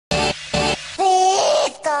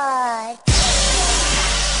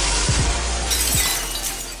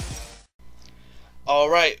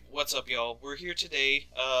What's up, y'all? We're here today,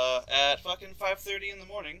 at fucking 5:30 in the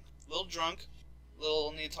morning. A little drunk, a little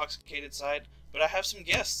on the intoxicated side, but I have some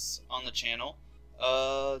guests on the channel,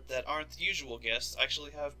 that aren't the usual guests. I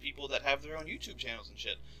actually have people that have their own YouTube channels and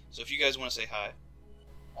shit. So if you guys want to say hi.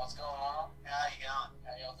 What's going on? How you going?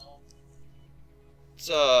 How y'all doing? It's,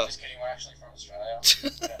 Just kidding, we're actually from Australia.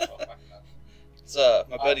 it's,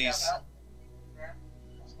 my buddies.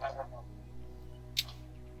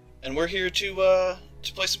 And we're here to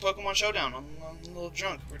play some Pokemon Showdown. I'm a little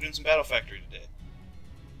drunk. We're doing some Battle Factory today.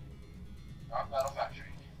 Battle Factory.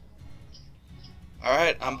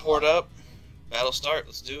 Alright, I'm poured up. Battle start.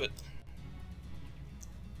 Let's do it.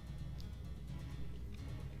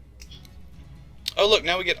 Oh look,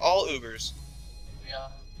 now we get all Ubers. We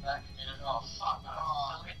are back in it. Oh fuck, no.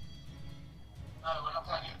 No, we're not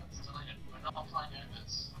playing Ubers. Delete it. We're not playing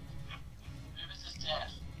Ubers. Ubers is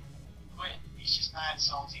death. Quit. He's just mad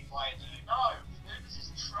salty player, dude. No! Ubers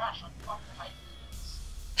is trash. I fucking hate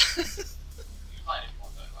Ubers. You played it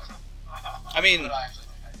one though, like. I mean, But I actually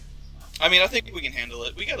hate Ubers. I mean, I think we can handle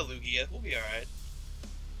it. We got a Lugia. We'll be alright.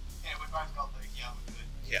 Yeah, we both got Lugia. We're good.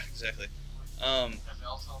 Yeah, exactly. A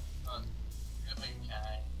Veltal, but yeah, we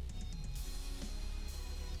can.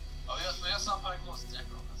 Oh, we got some Pokemon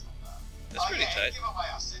Zekrom, that's not bad. That's pretty tight. Give away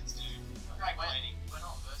our sets, dude. Okay, we're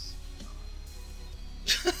not versing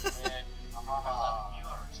each other. Man, you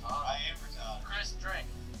are retarded. I am retarded. Chris, drink.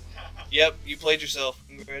 Yep, you played yourself.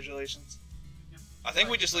 Congratulations. I think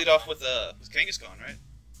we just lead off with Kangaskhan, right?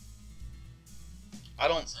 I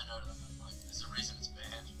don't. Say no to that. Like, there's a reason it's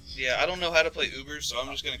banned. Yeah, I don't know how to play Ubers, so I'm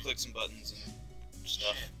just gonna click some buttons and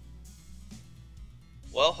stuff. Shit.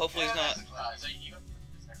 Well, hopefully he's not. So you got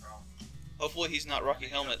Zekrom. Hopefully he's not Rocky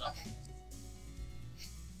Helmet.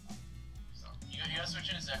 So you gotta switch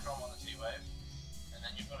into Zekrom on the T-Wave, and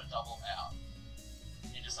then you've got to double out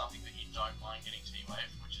into something that you don't mind getting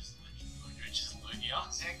T-Wave, which is Lugia.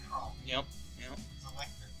 Zekrom. Yep.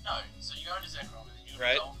 Select it. No, so you go into Zekrom, and then you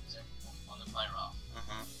Right. double Zekrom on the play rough.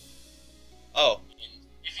 Oh,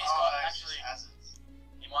 If he's got actually hazards,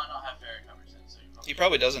 he might not have fairy coverage then, so he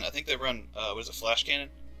probably doesn't. I think they run. What is it, Flash Cannon?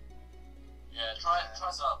 Yeah, try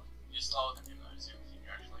sub. You're slower than him though, so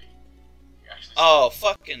you actually. Oh,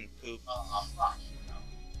 fucking poop. Oh fuck. No.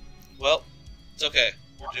 Well, it's okay.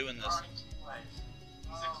 We're doing this.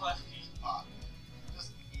 He's a Klefki.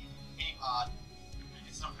 Just hitting hard.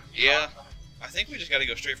 It's not gonna be Yeah. hard, though. I think we just gotta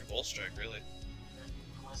go straight for Bolt Strike, really.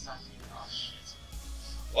 Where's that thing? Oh shit.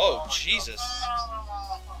 Whoa, Oh my Jesus.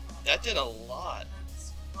 God. That did a lot.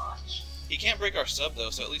 That's much. He can't break our sub, though,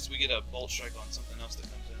 so at least we get a Bolt Strike on something else that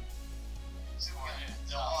comes in. Is it gonna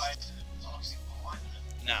die to the toxic behind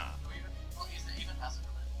it? Nah. Is there even hazard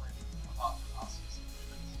removal apart from us using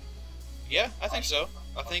movements? Yeah, I think so.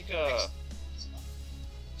 I think,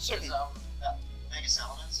 certain... Mega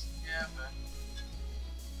Salamence? Yeah, but...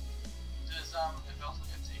 Does, Veltal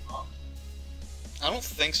get T-Block? I don't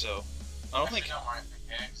think so. I don't think... Don't worry if it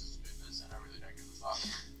can, because it's Ubers, and I really don't give a fuck.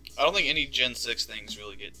 I don't think any Gen 6 things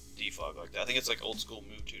really get defog like that. I think it's like old school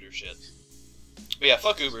move tutor shit. But yeah,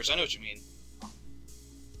 fuck Ubers, I know what you mean.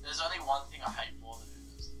 There's only one thing I hate more than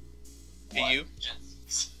Ubers. Hey, you? Gen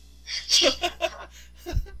 6.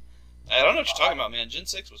 I don't know what you're talking about, man. Gen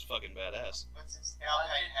 6 was fucking badass. But since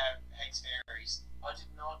Cowpatt hates fairies, I did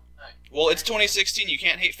not know. Well, it's 2016, you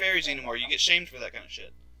can't hate fairies anymore. You get shamed for that kind of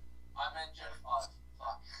shit. I meant Gen 5.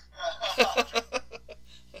 Fuck.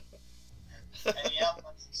 And he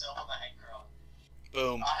outputs himself on the hate girl.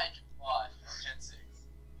 Boom. I hate Gen 5, not Gen 6.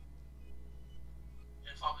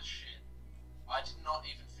 Gen 5 was shit. I did not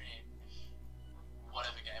even finish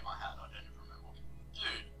whatever game I had, I don't even remember.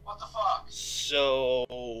 Dude, what the fuck?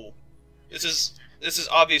 So... This is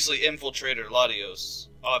obviously Infiltrator Latios.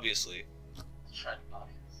 Obviously.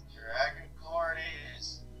 Dragon Core it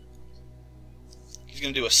is. He's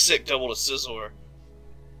gonna do a sick double to Scizor.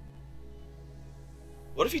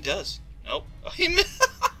 What if he does? Nope. Oh, he missed. If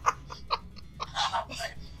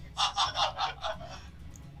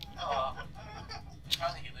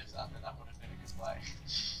only he lives that, then that would have been a good play.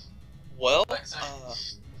 Well, Like, so,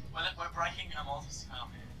 we're breaking a multi-scale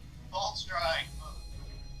here. Bolt Strike!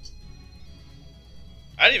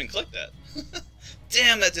 I didn't even click that.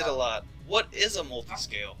 Damn, that did a lot. What is a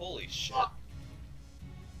multi-scale? Holy shit.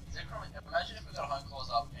 Zekrom, imagine if we got home claws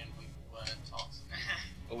up and we weren't toxic.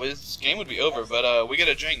 Well, this game would be over, but we get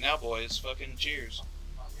a drink now, boys. Fucking cheers.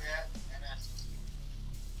 Yeah,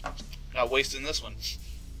 and Not wasting this one.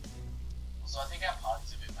 so I think our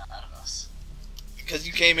party's a bit mad at us. Because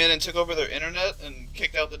you came in and took over their internet and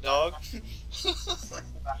kicked out the dog? It's like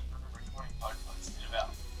the back of a recording podcast in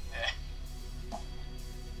about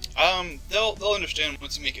They'll understand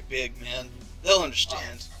once you make it big, man. They'll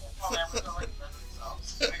understand. on, man, we've got like 11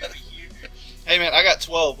 subs. We're gonna be huge. Hey man, I got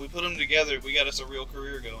 12. We put them together. We got us a real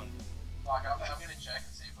career going. Like, I'm gonna check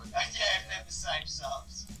and see if we're. Yeah, if they're the same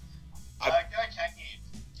subs. Go Kaki.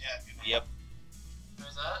 Yeah. Good. Yep.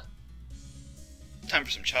 Who's that? Time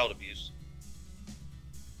for some child abuse.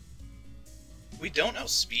 We don't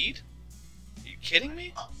outspeed? Are you kidding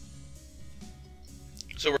me?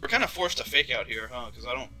 So we're kind of forced to fake out here, huh? Because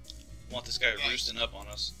I don't want this guy roosting up on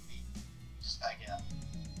us. Just back out.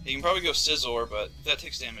 He can probably go Scizor, but if that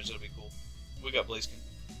takes damage, that'll be cool. We got Blaziken.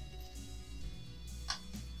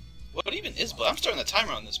 What even is Blaze? I'm starting the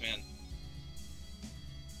timer on this, man.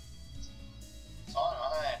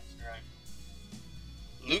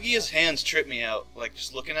 Lugia's hands trip me out. Like,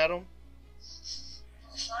 just looking at him.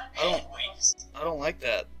 I don't like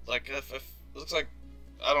that. Like, if it looks like,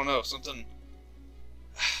 I don't know, something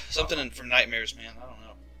from Nightmares, man. I don't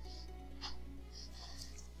know.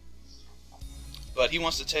 But he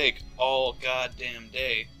wants to take all goddamn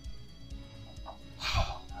day.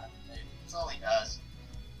 That's all he does.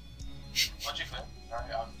 What'd you click?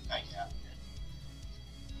 Thank you.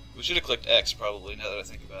 We should have clicked X, probably, now that I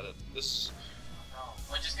think about it. This...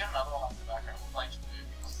 Well, just get another one off the background. We'll play 2.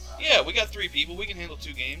 Yeah, we got 3 people. We can handle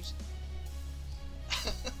 2 games.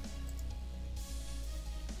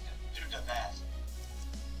 Do that.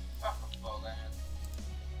 Fuck Bowland.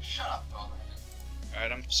 Shut up, Bowland.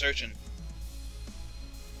 Alright, I'm searching.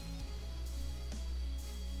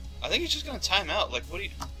 I think he's just gonna time out. Like, what do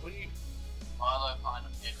you... Milo Pine,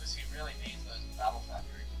 yeah, because he really needs those Battle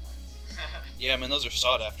Factory points. Yeah, man, those are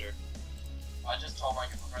sought after. I just told my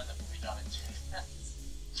friend that we'll be done in 2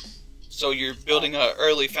 minutes. So you're building a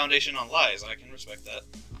early foundation on lies. I can respect that.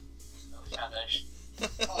 Foundation.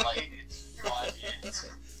 Like, 5 years.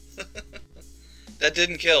 That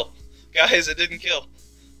didn't kill. Guys, it didn't kill.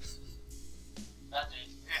 That did.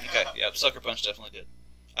 Okay, yeah, Sucker Punch definitely did.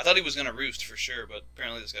 I thought he was gonna roost for sure, but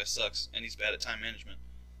apparently this guy sucks, and he's bad at time management.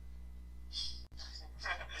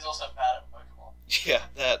 He's also bad at Pokemon. Yeah,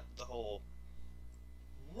 the whole...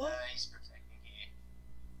 What? He's protecting here.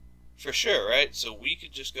 For sure, right? So we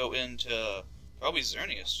could just go into probably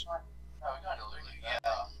Xerneas. No, we're going to Lugia.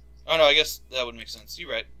 Yeah. Oh no, I guess that would make sense.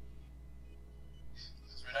 You're right.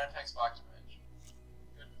 Because we don't take spike damage.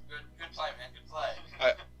 Good play, man. Good play.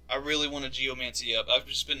 I really want to Geomancy up. I've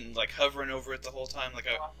just been like hovering over it the whole time. Like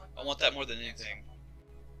I want that more than anything.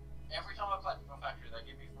 Every time I play Battle Factory, they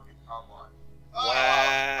give me fucking Calm Line.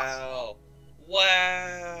 Wow.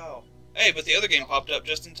 Wow. Hey, but the other game popped up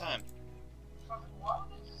just in time. Fucking why don't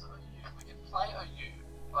they just OU? We can play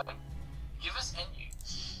OU. Like, give us NU.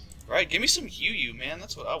 Right, give me some UU, man.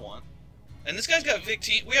 That's what I want. And this guy's got Vic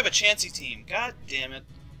team. We have a Chansey team. God damn it.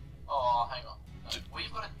 Oh, hang on. No,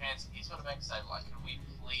 we've got a chance. He's got to make a save. Like, can we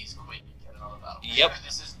please quit and get another battle? Yep.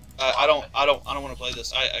 This is. I don't want to play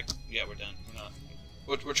this. Yeah, we're done. We're not.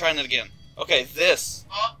 We're trying it again. Okay, this.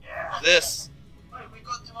 Oh, yeah. This. Wait, we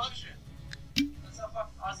got demotion. That's our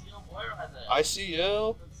fucking ICL boy right there.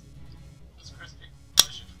 ICL. That's crispy.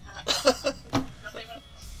 Demotion.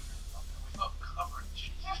 We've got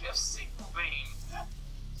coverage. We have signal beam.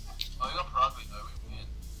 Oh, we got Progly though. We win.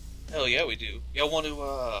 Hell yeah, we do. Y'all want to?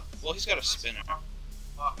 Well, he's got a spinner.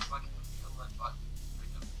 Fuck, it's like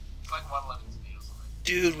 111 speed or something.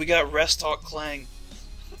 Dude, we got Rest Talk Clang.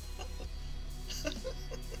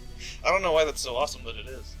 I don't know why that's so awesome, but it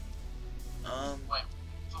is. Wait,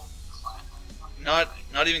 Clang?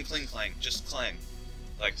 Not even Kling Clang, just Clang.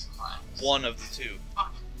 Like one of the two.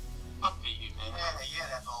 Fuck PU, man. Yeah,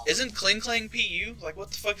 that's all. Isn't Kling Clang PU? Like, what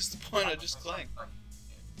the fuck is the point of just Clang?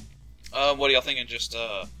 What are y'all thinking? Just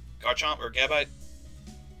Garchomp or Gabite?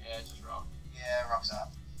 Yeah, just Rock. Yeah, Rock's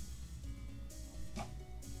up.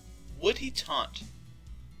 Would he taunt?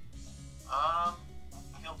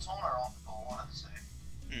 He'll taunt her on for one of the two.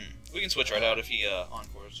 We can switch right out if he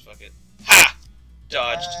encores. Fuck it. Ha!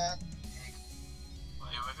 Dodged.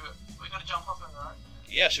 We gotta jump off him, right?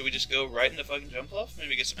 Yeah, should we just go right into fucking Jump Bluff?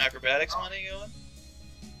 Maybe get some acrobatics money going?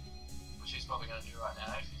 Which he's probably gonna do right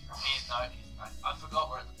now. He's I forgot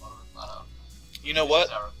we're at the bottom of the ladder. You know what?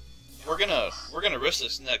 We're gonna risk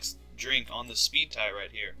this next drink on the speed tie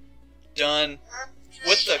right here. Done.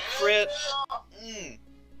 With the crit.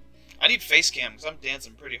 I need face cam because I'm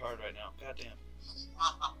dancing pretty hard right now. Goddamn.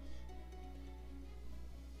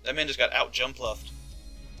 That man just got out jump left.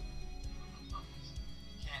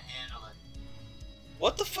 Can't handle it.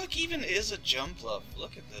 What the fuck even is a jump left?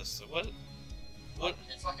 Look at this. What?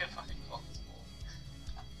 It's like a fucking clock sport.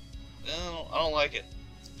 I don't like it.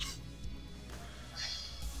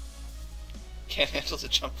 Can't handle the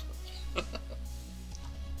jump left.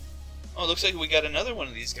 Oh, looks like we got another one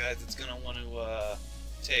of these guys that's gonna want to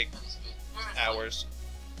take hours.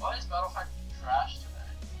 Why is Battle Factory trash today?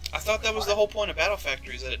 I thought that was the whole point of Battle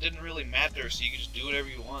Factory, is that it didn't really matter, so you could just do whatever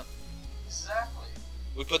you want. Exactly.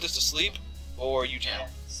 We put this to sleep, or you tell. Yeah,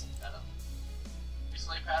 it's better. We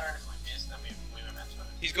sleep pattern, if we miss, then we were meant to.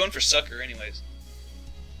 He's going for sucker anyways.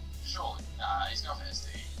 Surely. Nah, he's going for SD.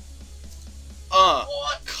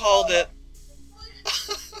 What? Called it.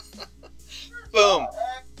 Boom.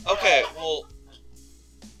 Okay, well,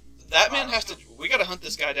 that man has to. We gotta hunt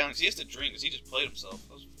this guy down because he has to drink because he just played himself.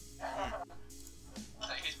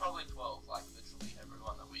 He's probably 12, like literally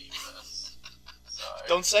everyone that we verse. So.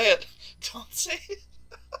 Don't say it. Don't say it.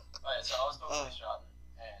 Wait, so I was talking to Sean,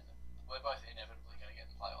 and we're both inevitably gonna get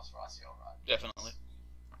in playoffs for ICL, right? Definitely.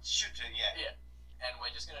 Should do, yeah. Yeah. And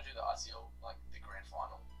we're just gonna do the ICL, like the grand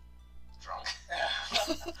final, drunk.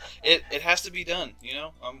 It has to be done, you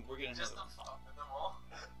know. We're gonna just know. to fuck with them all.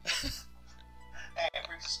 Hey, it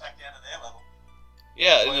brings us back down to their level.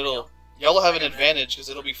 Yeah, and y'all will have an advantage because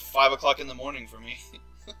it'll be 5 o'clock in the morning for me.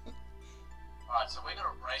 Alright, so we're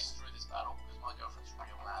gonna race through this battle because my girlfriend's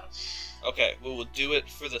real mad at me. Okay, well, we'll do it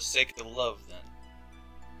for the sake of love then.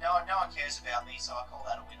 No one cares about me, so I call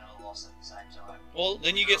that a win and a loss at the same time. Well,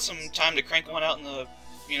 then you get some time to crank one out in the,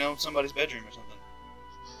 somebody's bedroom or something.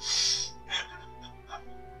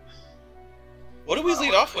 What do we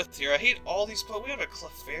lead off with here? I hate all these. We have a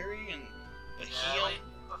Clefairy and a Yeah, Heal. like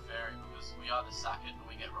Clefairy, because we either sack it or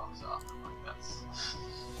we get rocks up. Like, that's...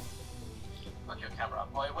 Fuck your camera.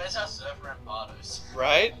 Boy, where's our Surf Rampardos?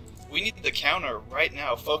 Right? We need the counter right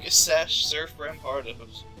now. Focus Sash, Surf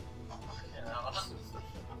Rampardos.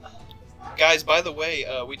 Guys, by the way,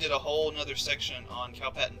 we did a whole another section on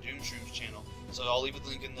Cowpatt Doomshroom's channel, so I'll leave a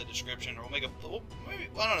link in the description, or we'll make maybe,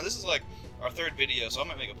 I don't know. This is like our 3rd video, so I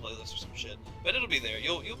might make a playlist or some shit. But it'll be there.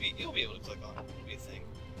 You'll be able to click on it. It'll be a thing.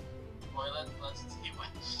 Boy, let's see what.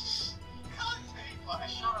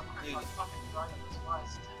 Shut up, Chris. Like fucking driving this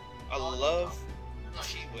place. I love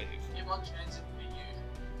T-Wave. Give one chance it will be you.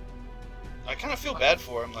 I kind of feel bad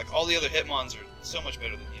for him. Like all the other Hitmons are so much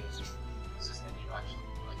better than he is. This is any actually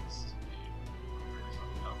like this is really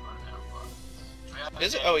fucking up right now. But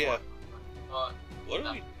is it? Oh yeah. But what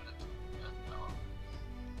are we?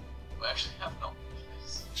 We actually have not.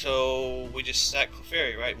 So we just stack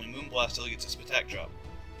Clefairy, right? When Moonblast till he gets his attack drop.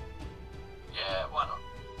 Yeah, why not?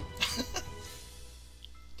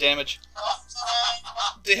 Damage.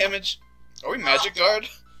 Damage. Are we Magic Guard?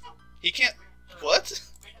 He can't. What?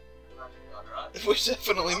 We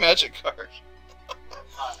definitely Magic Guard.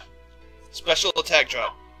 Special attack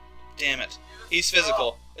drop. Damn it. He's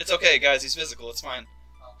physical. It's okay, guys. He's physical. It's fine.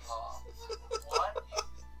 What?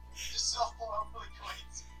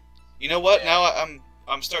 You know what? Now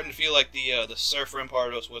I'm starting to feel like the Surf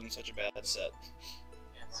Rampardos wasn't such a bad set.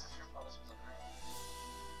 Yeah, Surf Rampardos wasn't great.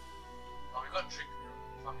 Oh, we got Trick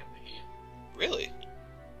fucking here. Really?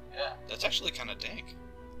 Yeah. That's actually kind of dank.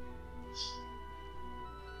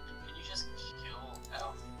 Can you just kill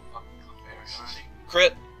our fucking Clefairy already?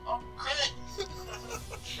 Crit. Oh, crit!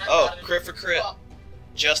 Oh, crit for crit.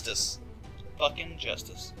 Justice. Fucking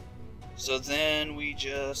justice. So then we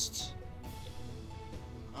just...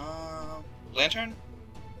 Lantern?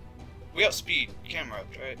 We outspeed camera up,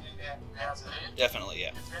 right? Yeah, outspeed? Definitely,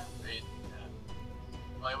 yeah. Outspeed,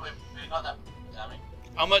 yeah. Wait, we got that damage.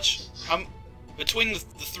 How much... between the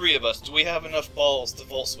 3 of us, do we have enough balls to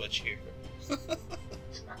volt switch here?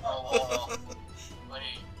 Oh. Wait,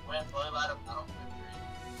 when low ladder battle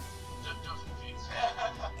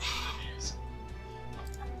confused.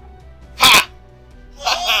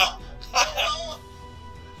 Ha!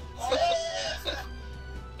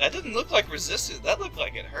 That didn't look like resistance. That looked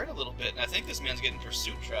like it hurt a little bit, and I think this man's getting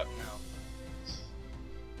pursuit trapped now.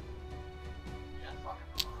 Yeah,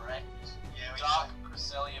 fucking correct. Yeah, Dark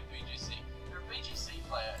Cresselia BGC. You're a BGC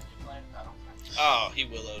player, you're playing Battlefield. Oh, he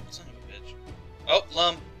willowed. Son of a bitch. Oh,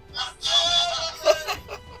 Lum.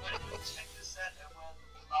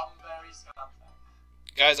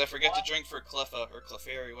 Guys, I forget to drink for Cleffa, or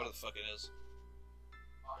Clefairy, whatever the fuck it is.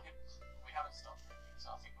 We haven't stopped drinking, so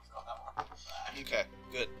I think we've got that one. Okay,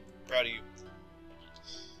 good. Proud of you.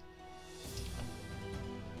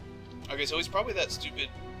 Okay, so he's probably that stupid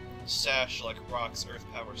Sash, like, Rock's Earth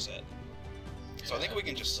Power set. So I think we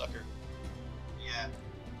can just sucker. Yeah.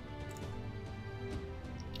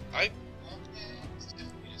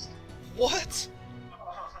 What?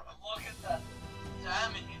 Look at that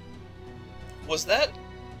damage. Was that...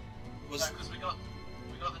 No, because we got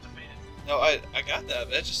the defeated. No, I got that,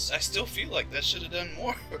 but I still feel like that should have done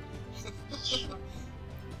more.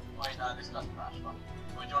 Wait, no, this guy's crashed.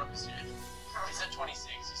 We do want to pursue it. He's at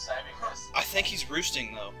 26, he's saving us. I think he's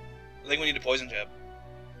roosting, though. I think we need a poison jab.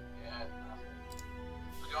 Yeah.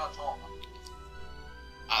 We got a talk.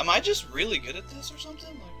 Am I just really good at this or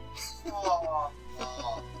something? Like... Oh,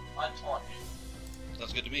 I taught you.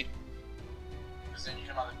 Sounds good to me. Because then you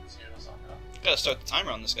can either pursue it or something. Gotta start the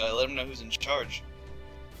timer on this guy, let him know who's in charge.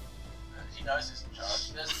 He knows who's in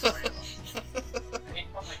charge. There's 3 of them. We need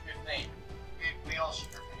probably 15. We all should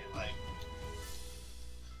repeat, like...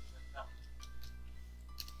 No.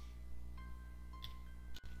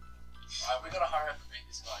 Alright, we gotta hurry up and beat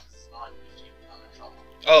this guy, because it's 9:50 and I'm in trouble.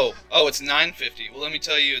 Oh, it's 9:50. Well, let me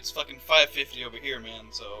tell you, it's fucking 5:50 over here,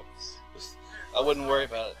 man, so... I wouldn't worry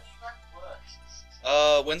about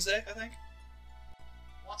it. Wednesday, I think?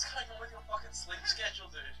 What's going on with your fucking sleep schedule,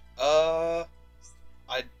 dude?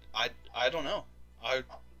 I don't know. I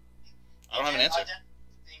don't have an answer. I did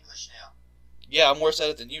English now. Yeah, I'm worse at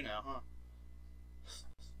it than you now, huh?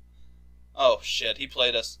 Oh, shit, he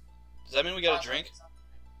played us. Does that mean we got a drink?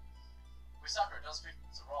 We suck, it does 50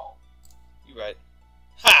 minutes a roll. You right.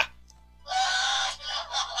 Ha!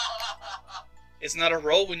 It's not a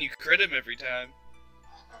roll when you crit him every time.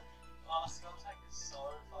 Oh, Skulltank is so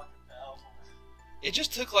fucking powerful. It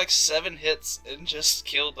just took like 7 hits and just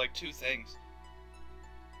killed like 2 things.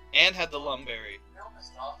 And had the Lumberry. You're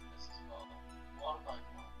almost after this as well. What a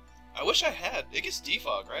Pokemon. I wish I had. It gets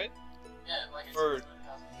defog, right? Yeah, like it's For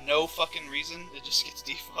no fucking reason, it just gets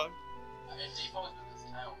defogged. It defaults with its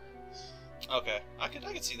tail, man. Okay, I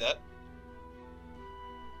could see that.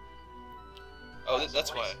 Oh,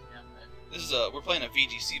 that's why. This is we're playing a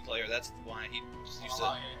VGC player. That's why he just used to.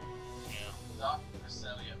 Oh, yeah. Yeah. Dark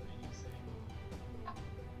Cresselia VGC.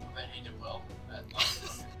 I bet he did well at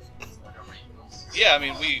regionals. Yeah, I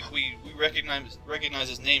mean we recognize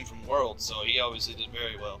his name from Worlds, so he obviously did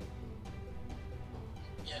very well.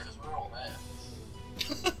 Yeah, because we're all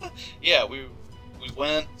there. Yeah, we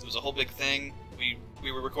went. It was a whole big thing. We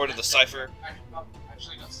recorded the cipher. I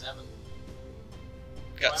actually got 7.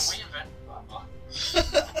 Got. When we invented Wi-Fi.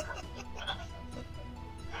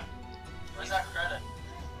 Where's that credit?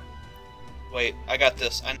 Wait, I got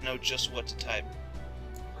this. I know just what to type.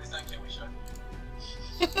 Please don't kill me, Show.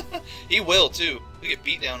 He will too. He'll get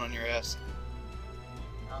beat down on your ass.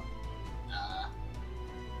 Nah.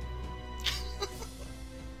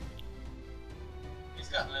 He's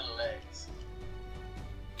got little legs.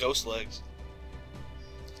 Ghost legs.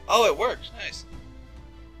 Oh, it worked. Nice.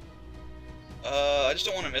 I just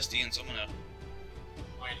don't want to miss Ian, so I'm gonna.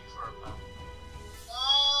 Waiting for a moment.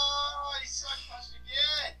 Oh, he suck punched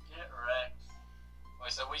again! Get wrecked.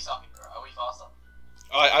 Wait, so we sucking, bro? Are we faster?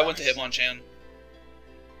 Oh, I went to Hitmonchan.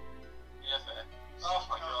 Yeah, fair. Oh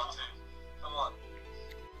my god, dude. Come on.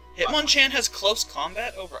 Hitmonchan has close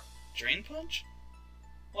combat over Drain Punch?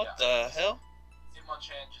 What the hell?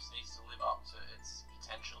 Hitmonchan just needs to live up to its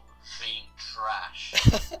potential of being trash.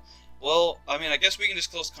 Well, I mean, I guess we can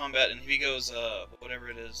just close combat, and if he goes, whatever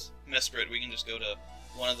it is, Mesprit, we can just go to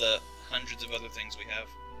one of the hundreds of other things we have.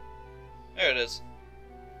 There it is.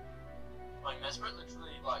 Like, Mesprit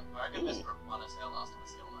literally, like, I reckon Mesprit won us our last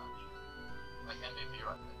skill match. Like, MVP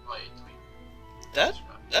right there. Wait, do we...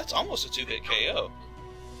 That's almost a 2-hit KO.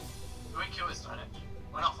 Do we kill his Stone Edge?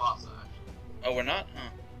 We're not fast, though, actually. Oh, we're not? Huh.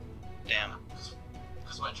 Damn.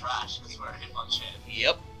 Because we're trash, because we're a Hitmonchan.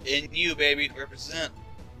 Yep. In you, baby. Represent.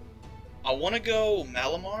 I want to go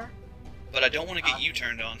Malamar, but I don't want to get you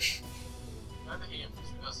turned on. Over here,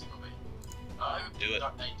 because we got a single beat. No, do it.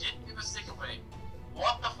 They didn't give a single beat.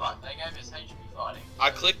 What the fuck? They gave us HP fighting.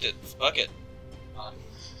 I clicked it. Fuck it.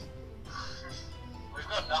 We've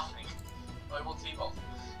got nothing. Wait, we'll T-bolt.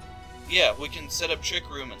 Yeah, we can set up Trick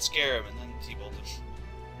Room and scare him and then T-bolt him.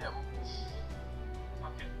 Yeah, well...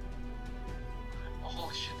 Fuck it. Oh,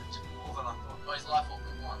 holy shit, that took more than I thought. Oh, he's life up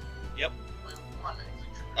with 1. Yep. Wait, we might actually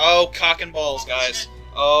Trick Room. Oh, cock and balls, guys. Shit.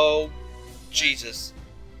 Oh, Jesus.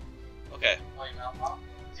 Okay. Wait, now, what?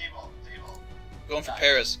 T-bolt, T-bolt. Going for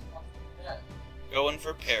Paras. Yeah. Going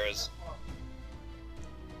for Paras.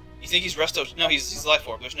 You think he's Resto? No, he's Life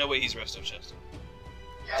Orb. There's no way he's Resto Chest.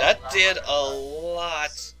 Yeah, That did a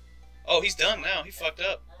lot. Oh, he's done now. He fucked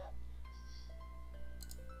up.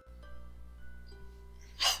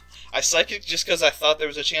 I psychic just because I thought there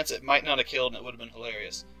was a chance it might not have killed and it would have been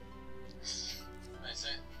hilarious. Wait, so,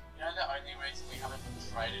 you know the only reason we haven't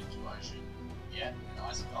traded to Ocean yet in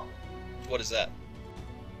Ice Cup? What is that?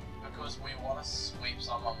 Because we want to sweep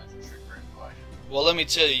someone with a Trick Room to Ocean. Well, let me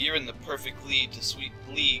tell you, you're in the perfect league to sweep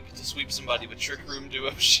somebody with Trick Room to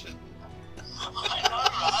Ocean. I know,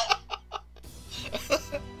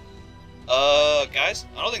 right? Guys,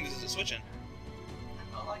 I don't think this is a switch-in.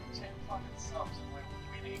 We've got like 10 fucking subs and we're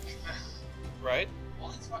winning. Right? All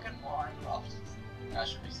these fucking Minecraft. I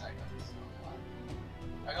should be saying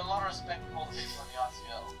that. I got a lot of respect for all the people on the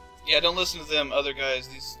ICL. Yeah, don't listen to them other guys.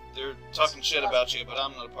 They're talking shit about you, but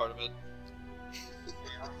I'm not a part of it.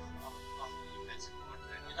 Yeah, I'm the offensive one.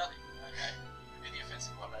 You're not okay. You're the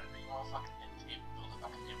offensive one, but you're a fucking team. Build a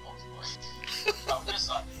fucking inbox, boy. I'm just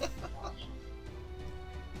like.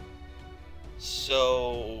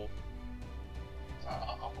 So.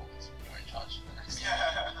 I'll always you're in charge for the next.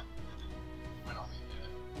 Yeah. When I'll be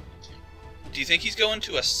the Do you think he's going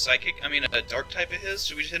to a psychic? I mean, a dark type of his?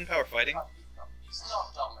 Should we just hit him power fighting? He's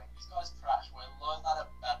not dumbing. This guy's trash. We'll learn that at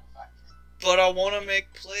the factory. But I want to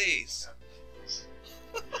make plays.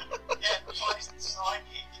 Yeah, he's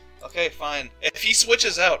psychic. Okay, fine. If he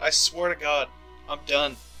switches out, I swear to God, I'm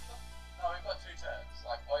done. No, we've got 2 turns.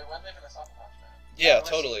 Like, we're living a sucker punch, man. Yeah,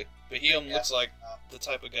 totally. But he looks like the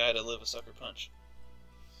type of guy to live a sucker punch.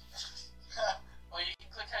 Well, you can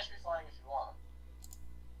click HP fighting if you want.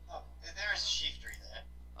 Oh, there is a shift tree there.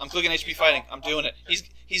 I'm clicking HP fighting. I'm doing it.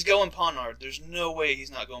 He's going Ponard. There's no way he's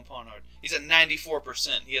not going Ponard. He's at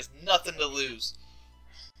 94%. He has nothing to lose.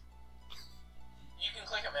 You can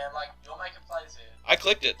click it, man. Like, you're making plays here. I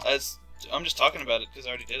clicked it. I'm just talking about it because I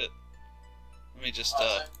already did it. Let me just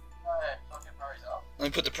fucking hurries up. let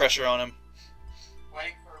me put the pressure on him.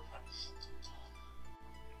 Waiting for a punch.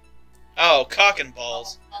 Oh, cock and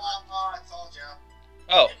balls. I told you.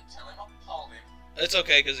 Oh, I didn't tell him. I told him. it's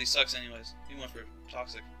okay because he sucks anyways. He went for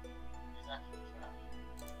toxic. He's actually trash.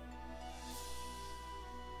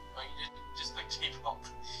 Oh, you did just like T-bomb.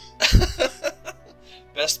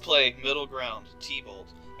 Best play, middle ground, T-bolt.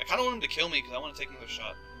 I kind of want him to kill me because I want to take another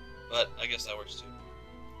shot, but I guess that works too.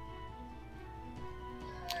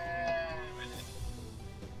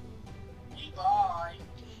 Bye.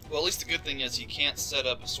 Well, at least the good thing is he can't set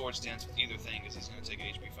up a sword stance with either thing because he's going to take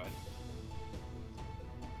HP fighting.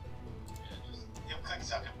 Yeah, just he'll click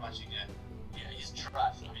sucker punching it. Yeah, he's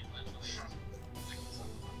trash. I mean, literally.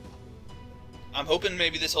 I'm hoping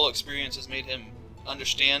maybe this whole experience has made him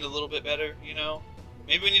understand a little bit better, you know?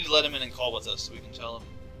 Maybe we need to let him in and call with us so we can tell him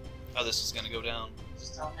how this is going to go down.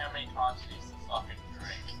 Just tell him how many times he needs to fucking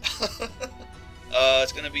drink.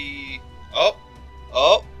 It's going to be... Oh!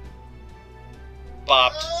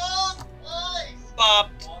 Bopped. Nice.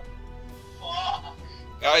 Bopped. Fuck.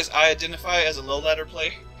 Guys, I identify as a low ladder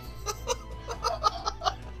player.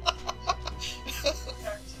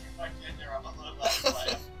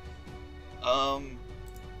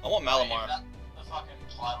 I want Malamar. That's the fucking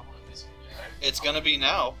title of this video. It's gonna be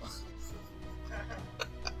now.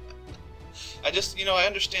 I just, I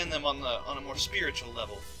understand them on a more spiritual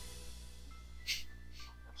level.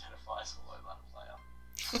 Identifies a low ladder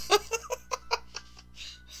player.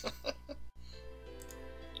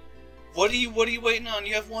 What are you waiting on?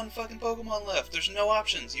 You have one fucking Pokemon left. There's no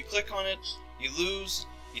options. You click on it, you lose,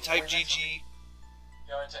 you type GG.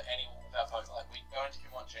 Go into any without Pokemon. Like, we go into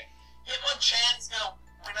Hitmonchan. Hitmonchan's gonna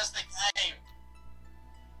win us the game.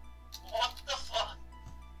 What the fuck?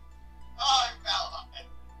 Oh, I fell on it.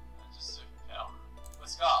 I just super power. The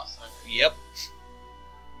Scarf, so good. Yep.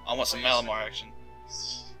 I want some Malamar action.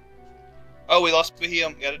 Oh, we lost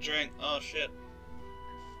Bahium. Got a drink. Oh, shit.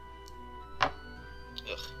 Ugh.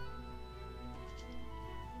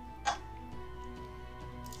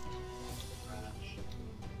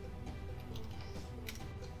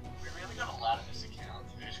 We really gotta ladder this account,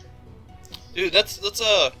 dude. Dude,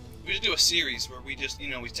 we should do a series where we just,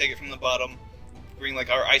 we take it from the bottom, bring like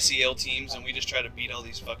our ICL teams, and we just try to beat all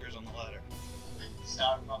these fuckers on the ladder.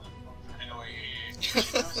 Sorry, motherfucker. Anyway, we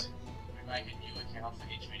make a new account for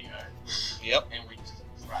each video. Yep. And we just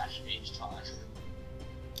crash each time.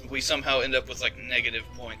 We somehow end up with like negative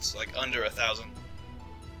points, like under 1,000.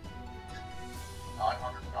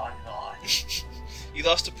 999. You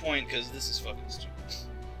lost a point because this is fucking stupid.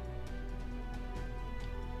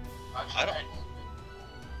 I don't.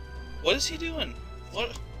 What is he doing?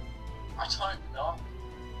 What? I don't know.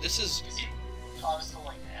 This is. Is he coasting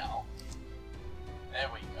now? There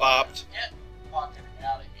we go. Bopped. Get fucking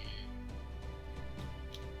out of here.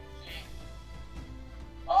 Yeah.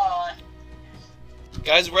 Bye.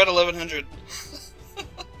 Guys, we're at 1,100.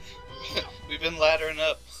 We've been laddering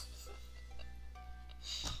up.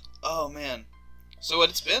 Oh man. So what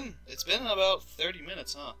it's been about 30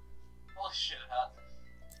 minutes, huh? Holy shit, it has.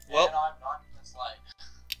 Well, and I'm 9 minutes late.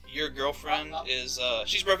 Your girlfriend is,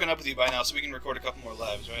 she's broken up with you by now, so we can record a couple more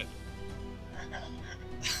lives, right? I can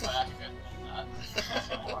get that. I'm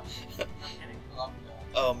getting lucky.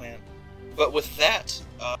 Oh man. But with that,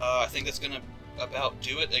 I think that's gonna about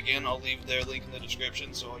do it. Again, I'll leave their link in the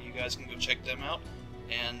description so you guys can go check them out.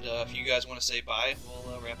 And if you guys want to say bye,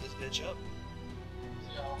 we'll wrap this bitch up.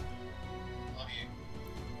 See y'all. Love you.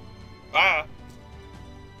 Bye!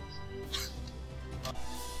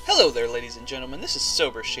 Hello there, ladies and gentlemen, this is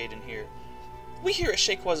Sober Shaden here. We here at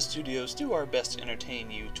Shayquaza Studios do our best to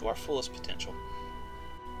entertain you to our fullest potential.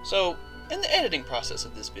 So, in the editing process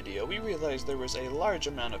of this video, we realized there was a large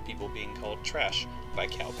amount of people being called trash by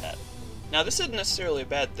Cowpatt. Now, this isn't necessarily a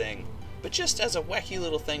bad thing, but just as a wacky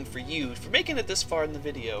little thing for you, for making it this far in the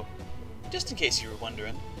video, just in case you were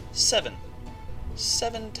wondering, 7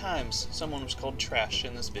 times someone was called trash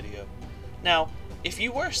in this video. Now, if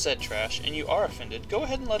you were said trash and you are offended, go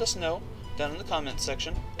ahead and let us know down in the comments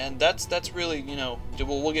section, and that's really, you know,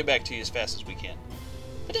 we'll get back to you as fast as we can.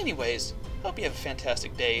 But anyways, hope you have a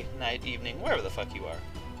fantastic day, night, evening, wherever the fuck you are.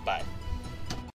 Bye.